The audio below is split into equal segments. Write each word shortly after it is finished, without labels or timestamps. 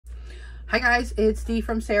Hi guys, it's Dee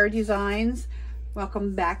from Sarah Designs.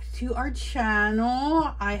 Welcome back to our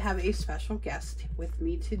channel. I have a special guest with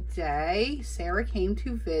me today. Sarah came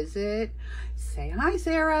to visit. Say hi,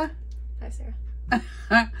 Sarah. Hi, Sarah.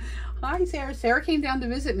 Hi, Sarah. Sarah came down to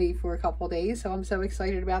visit me for a couple days, so I'm so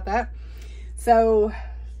excited about that. So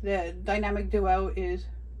the dynamic duo is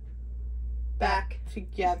back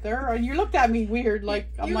together. And you looked at me weird, like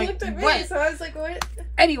I'm like, looked at me, what? So I was like, what?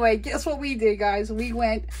 Anyway, guess what we did, guys? We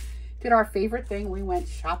did our favorite thing. We went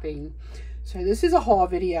shopping. So this is a haul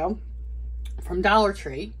video from Dollar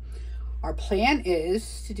Tree. Our plan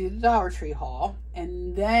is to do the Dollar Tree haul,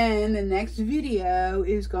 and then the next video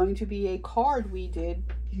is going to be a card we did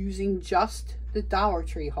using just the Dollar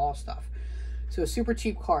Tree haul stuff. So a super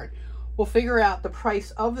cheap card. We'll figure out the price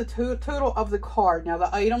of the total of the card. Now the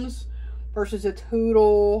items versus the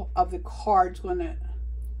total of the card is going to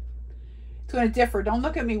differ. Don't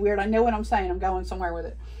look at me weird. I know what I'm saying. I'm going somewhere with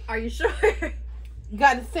it. Are you sure? You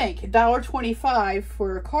got to think, $1.25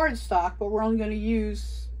 for a card stock, but we're only going to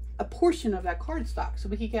use a portion of that card stock. So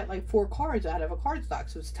we could get like 4 cards out of a card stock.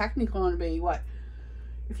 So it's technically going to be what?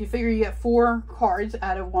 If you figure you get 4 cards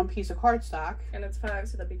out of 1 piece of card stock. And it's 5,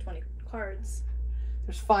 so that'd be 20 cards.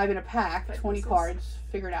 There's 5 in a pack, 5 20 pieces. cards.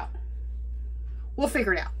 Figure it out. We'll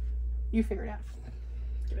figure it out. You figure it out.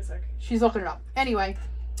 Give it a sec. She's looking it up. Anyway,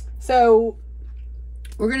 so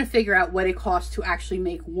we're going to figure out what it costs to actually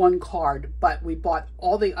make 1 card, but we bought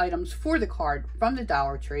all the items for the card from the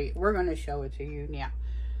Dollar Tree. We're going to show it to you now.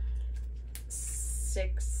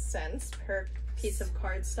 6 cents per piece of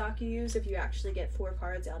card stock you use if you actually get 4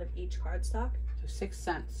 cards out of each card stock. So 6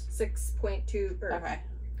 cents. 6.2 or Okay.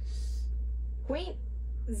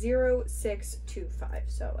 0.0625.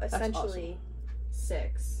 So essentially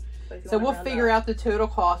 6. But if you So wanna we'll round figure up- out the total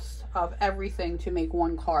cost of everything to make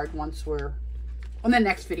 1 card once we're on the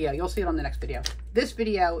next video. You'll see it on the next video. This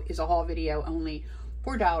video is a haul video only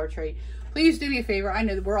for Dollar Tree. Please do me a favor. I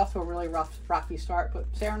know that we're off to a really rocky start, but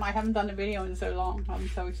Sarah and I haven't done a video in so long. I'm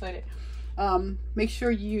so excited. Make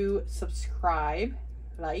sure you subscribe,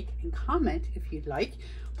 like, and comment if you'd like.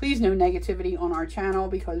 Please, no negativity on our channel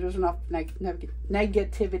because there's enough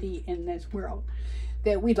negativity in this world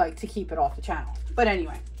that we'd like to keep it off the channel. But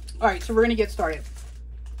anyway, all right, so we're going to get started.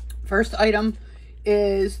 First item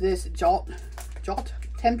is this Jolt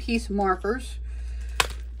 10-piece markers.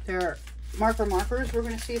 They're markers. We're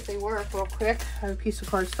going to see if they work real quick. I have a piece of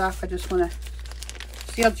cardstock. I just want to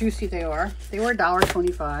see how juicy they are. They were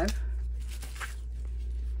 $1.25.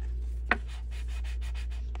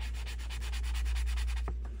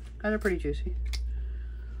 Oh, they're pretty juicy.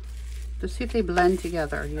 Let's see if they blend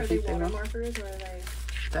together. Are they water markers or are they?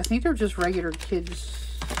 I think they're just regular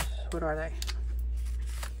kids. What are they?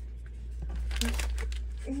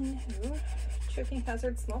 No. Choking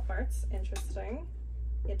hazard small parts. Interesting.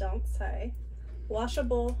 You don't say.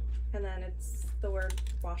 Washable, and then it's the word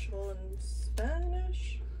washable in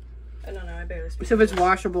Spanish. I don't know. I barely speak. So if it's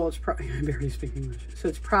washable, it's probably I barely speak English. So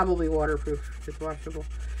it's probably waterproof. If it's washable.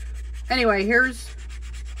 Anyway, here's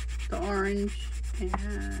the orange and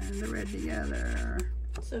the red together.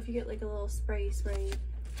 So if you get like a little spray,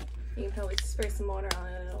 you can always spray some water on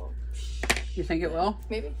it. It'll. You think it will?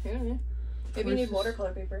 Maybe. Yeah. Maybe you Where's need this?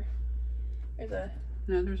 watercolor paper. There's a.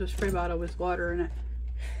 No, there's a spray bottle with water in it.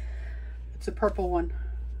 It's a purple one.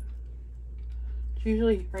 It's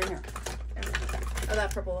usually right here. Oh,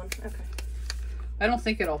 that purple one. Okay. I don't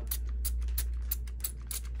think it'll.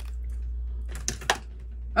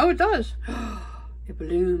 Oh, it does. It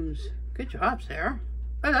blooms. Good job, Sarah.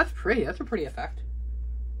 Oh, that's pretty. That's a pretty effect.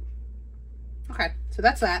 Okay, so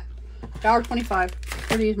that's that. $1.25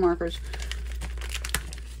 for these markers.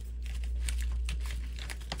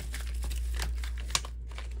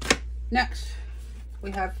 Next,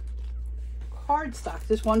 we have cardstock.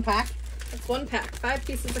 This 1 pack. It's 1 pack. 5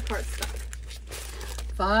 pieces of cardstock.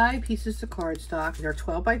 5 pieces of cardstock. They're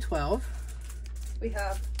 12 by 12. We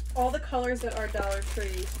have all the colors at our Dollar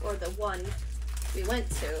Tree, or the one we went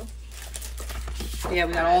to. Yeah,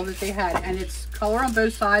 we got all that they had. And it's color on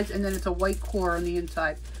both sides, and then it's a white core on the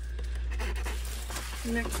inside.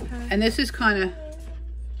 Next pack. And this is kind of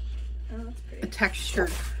Oh, that's a pretty.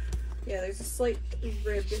 textured. Yeah, there's a slight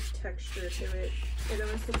ribbed texture to it. It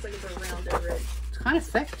almost looks like it's a rounded rib. It's kind of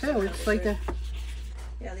thick, too. It's like a...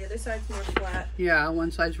 Yeah, the other side's more flat. Yeah, one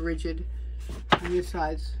side's rigid, and this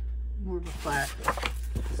side's more of a flat.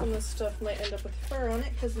 Some of the stuff might end up with fur on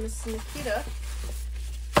it because Miss Nikita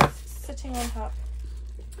is sitting on top.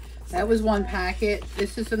 That was 1 packet.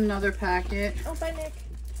 This is another packet. Oh, bye, Nick.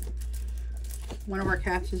 One of our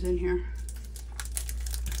cats is in here.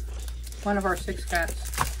 One of our 6 cats.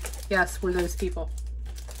 Yes, we're those people.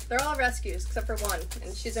 They're all rescues except for one,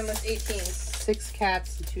 and she's almost 18. 6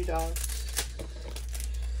 cats and 2 dogs.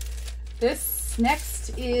 This next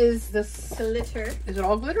is the Glitter. Is it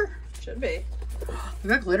all glitter? Should be.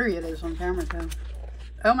 Look how glittery it is on camera too.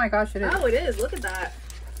 Oh my gosh, it is. Oh, it is. Look at that.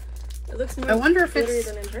 It looks more I wonder if glittery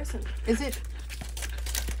it's than in person. Is it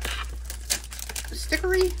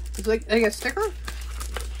stickery? It's like a sticker?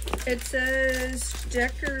 It says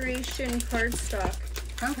decoration cardstock.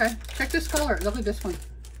 Okay. Check this color. Look at this one.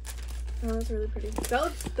 Oh, that's really pretty.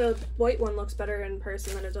 The white one looks better in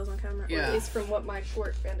person than it does on camera. Yeah. Or at least from what my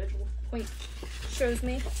short vantage point shows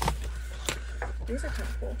me. These are kind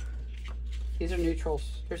of cool. These are neutrals.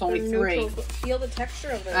 There's only They're 3. neutrals, but feel the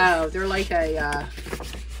texture of those. Oh, they're like a,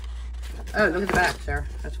 oh, look at the back, Sarah.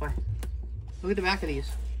 That's why. Look at the back of these.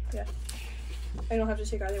 Yeah. I don't have to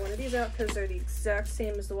take either one of these out because they're the exact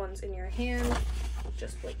same as the ones in your hand.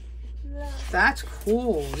 Just like that. That's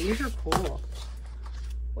cool. These are cool.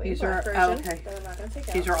 Way These black are, version oh, okay. that I'm not going to take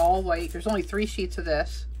out. These are all white. There's only 3 sheets of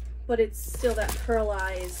this. But it's still that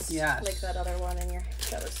pearlized, Yes. like that other one in your,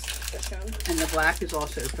 that was just shown. And the black is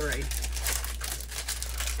also 3.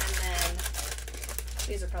 And then,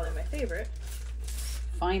 these are probably my favorite.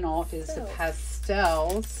 Final is the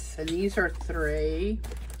pastels. And these are 3.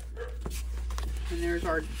 And there's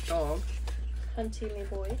our dog. Hunty me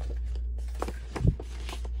boy.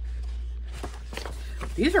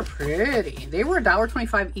 These are pretty. They were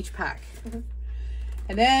 $1.25 each pack.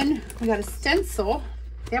 And then we got a stencil.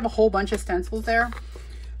 They have a whole bunch of stencils there.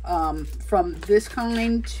 From this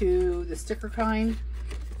kind to the sticker kind.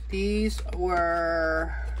 These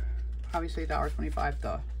were obviously $1.25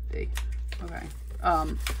 though. Okay.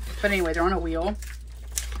 But anyway, they're on a wheel.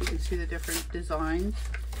 You can see the different designs.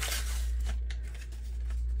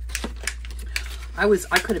 I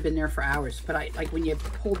could have been there for hours, but like when you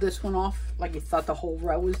pulled this one off, like you thought the whole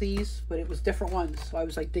row was these, but it was different ones. So I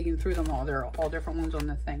was like digging through them all. They're all different ones on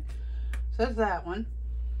the thing. So that's that one.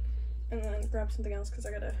 And then grab something else because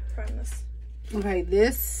I gotta find this. Okay,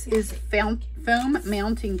 this is foam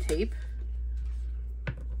mounting tape.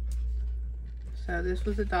 So this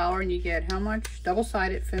was $1 and you get how much?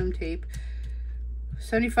 Double-sided foam tape.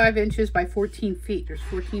 75 inches by 14 feet. There's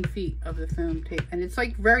 14 feet of the foam tape. And it's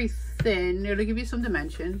like very thin. It'll give you some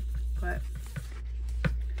dimension, but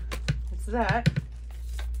it's that.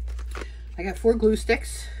 I got 4 glue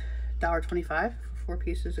sticks. $1.25 for 4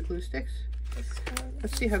 pieces of glue sticks.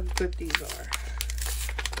 Let's see how good these are.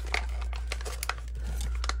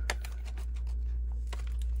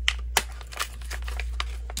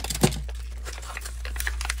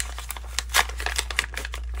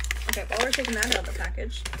 Okay, while we're taking that out of the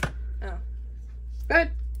package. Oh.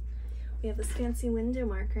 Good. We have this fancy window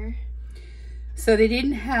marker. So they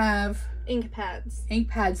didn't have Ink pads. ink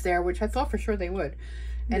pads there, which I thought for sure they would.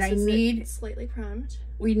 And This I is need, slightly primed.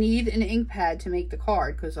 we need an ink pad to make the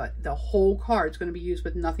card because the whole card is going to be used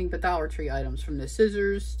with nothing but Dollar Tree items, from the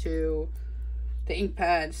scissors to the ink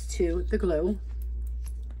pads to the glue.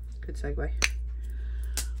 Good segue.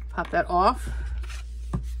 Pop that off.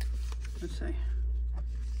 Let's see.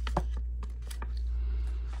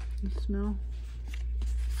 You smell.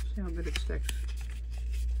 See how good it sticks.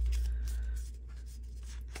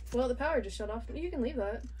 Well, the power just shut off. You can leave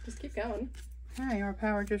that. Just keep going. Hey, our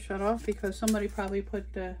power just shut off because somebody probably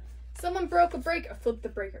put the... Someone broke a breaker. Flipped the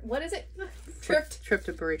breaker. What is it? Tripped. Tripped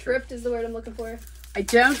a breaker. Tripped is the word I'm looking for. I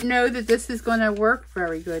don't know that this is going to work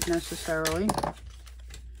very good necessarily,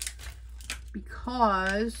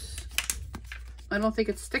 because I don't think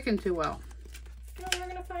it's sticking too well. Well, we're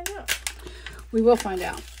going to find out. We will find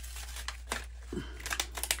out.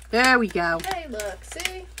 There we go. Hey, look.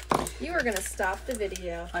 See? You were going to stop the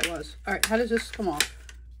video. I was. All right, how does this come off?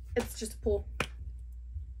 It's just a pull.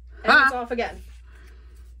 And it's off again.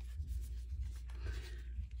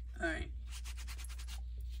 All right.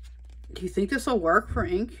 Do you think this will work for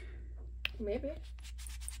ink? Maybe.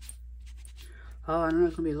 Oh, I don't know.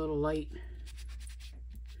 It's going to be a little light.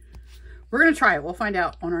 We're going to try it. We'll find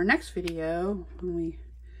out on our next video when we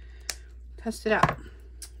test it out.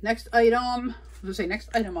 Next item. Let's say next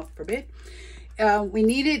item up for bid. We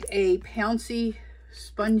needed a pouncy,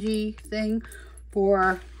 spongy thing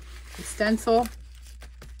for the stencil.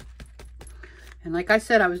 And like I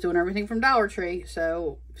said, I was doing everything from Dollar Tree.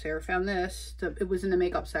 So Sarah found this. It was in the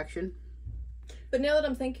makeup section. But now that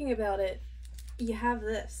I'm thinking about it, you have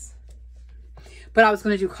this. But I was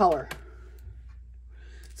going to do color.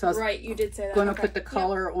 So I was right, you did say that. going to put the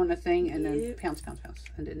color on the thing and then Yep. pounce.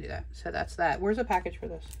 And didn't do that. So that's that. Where's the package for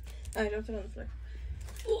this? I dropped it on the floor.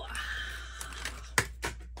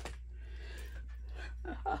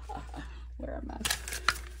 We're a mess.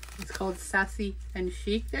 It's called Sassy and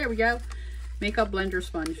Chic. There we go. makeup blender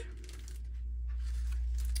sponge.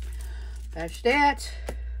 That's that.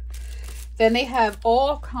 Then they have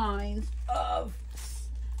all kinds of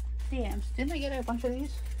stamps. Didn't I get a bunch of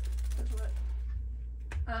these?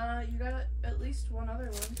 You got at least one other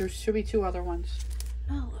one. There should be 2 other ones.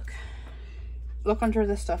 Oh, look. Look under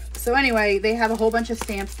this stuff. So anyway, they have a whole bunch of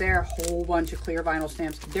stamps there, a whole bunch of clear vinyl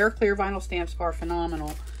stamps. Their clear vinyl stamps are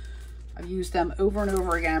phenomenal. I've used them over and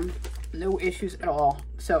over again. No issues at all.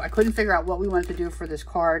 So I couldn't figure out what we wanted to do for this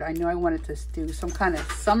card. I knew I wanted to do some kind of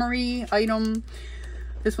summary item.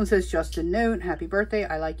 This one says, just a note, happy birthday,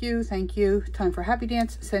 I like you, thank you, time for happy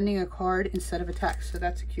dance, sending a card instead of a text. So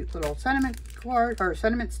that's a cute little sentiment card, or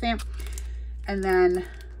sentiment stamp. And then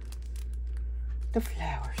the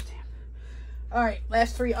flower stamp. All right,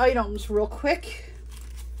 last 3 items real quick.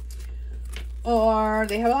 They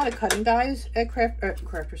have a lot of cutting dies at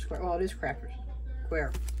Crafter's Square. Well, it is Crafter's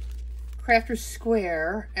Square. Crafter's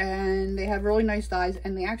Square, and they have really nice dies,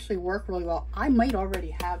 and they actually work really well. I might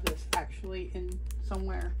already have this actually in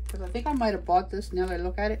somewhere, because I think I might have bought this now that I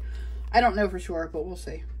look at it. I don't know for sure, but we'll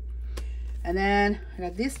see. And then I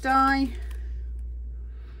got this die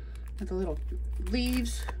with the little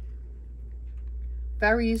leaves,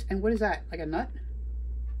 berries, and what is that? Like a nut?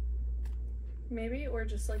 Maybe, or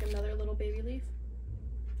just like another little baby leaf.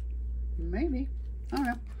 Maybe. I don't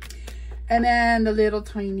know. And then the little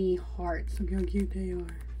tiny hearts. Look how cute they are.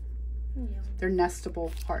 Yeah. They're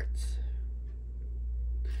nestable hearts.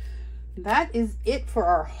 That is it for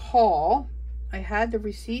our haul. I had the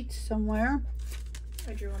receipt somewhere.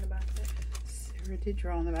 I drew on the back of it. Sarah did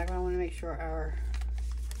draw on the back, but I want to make sure our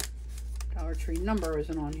Dollar Tree number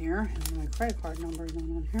isn't on here, and my credit card number isn't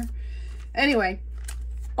on here. Anyway,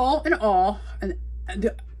 all in all, and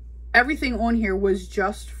everything on here was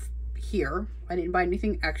just here. I didn't buy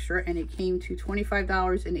anything extra, and it came to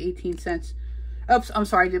 $25.18. Oops, I'm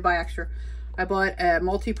sorry, I did buy extra. I bought a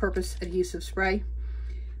multi-purpose adhesive spray.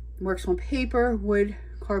 Works on paper, wood,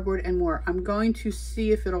 cardboard, and more. I'm going to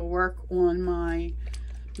see if it'll work on my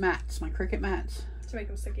mats, my Cricut mats. To make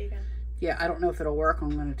them sticky again. Yeah, I don't know if it'll work.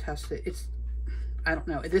 I'm going to test it. I don't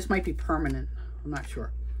know. This might be permanent. I'm not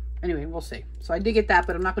sure. Anyway, we'll see. So I did get that,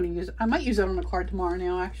 but I'm not going to use it. I might use it on the card tomorrow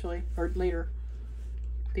now, actually, or later,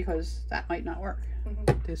 because that might not work.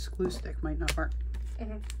 This glue stick might not work.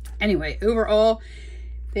 Anyway, overall,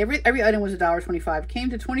 every item was $1.25.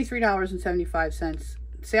 Came to $23.75.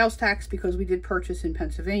 Sales tax, because we did purchase in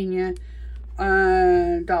Pennsylvania,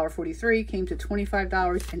 $1.43, came to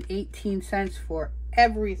 $25.18 for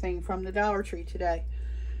everything from the Dollar Tree today.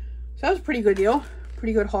 So that was a pretty good deal.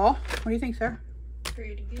 Pretty good haul. What do you think, Sarah?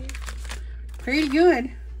 Pretty good. Pretty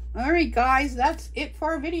good. All right, guys, that's it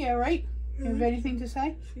for our video, right? You have anything to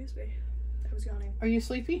say? Excuse me. I was yawning. Are you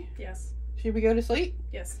sleepy? Yes. Should we go to sleep?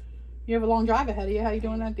 Yes. You have a long drive ahead of you. How you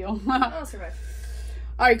doing that deal? I'll survive.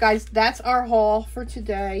 All right, guys, that's our haul for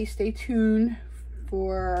today. Stay tuned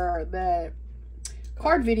for the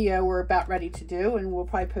card video we're about ready to do, and we'll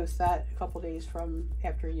probably post that a couple days from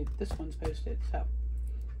after this one's posted. So,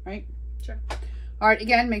 right? Sure. All right,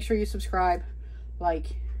 again, make sure you subscribe, like,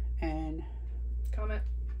 and comment.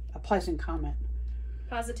 A pleasant comment.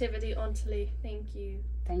 Positivity onto. Thank you.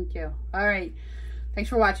 Thank you. All right.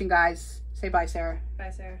 Thanks for watching, guys. Say bye, Sarah.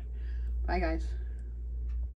 Bye, Sarah. Bye, guys.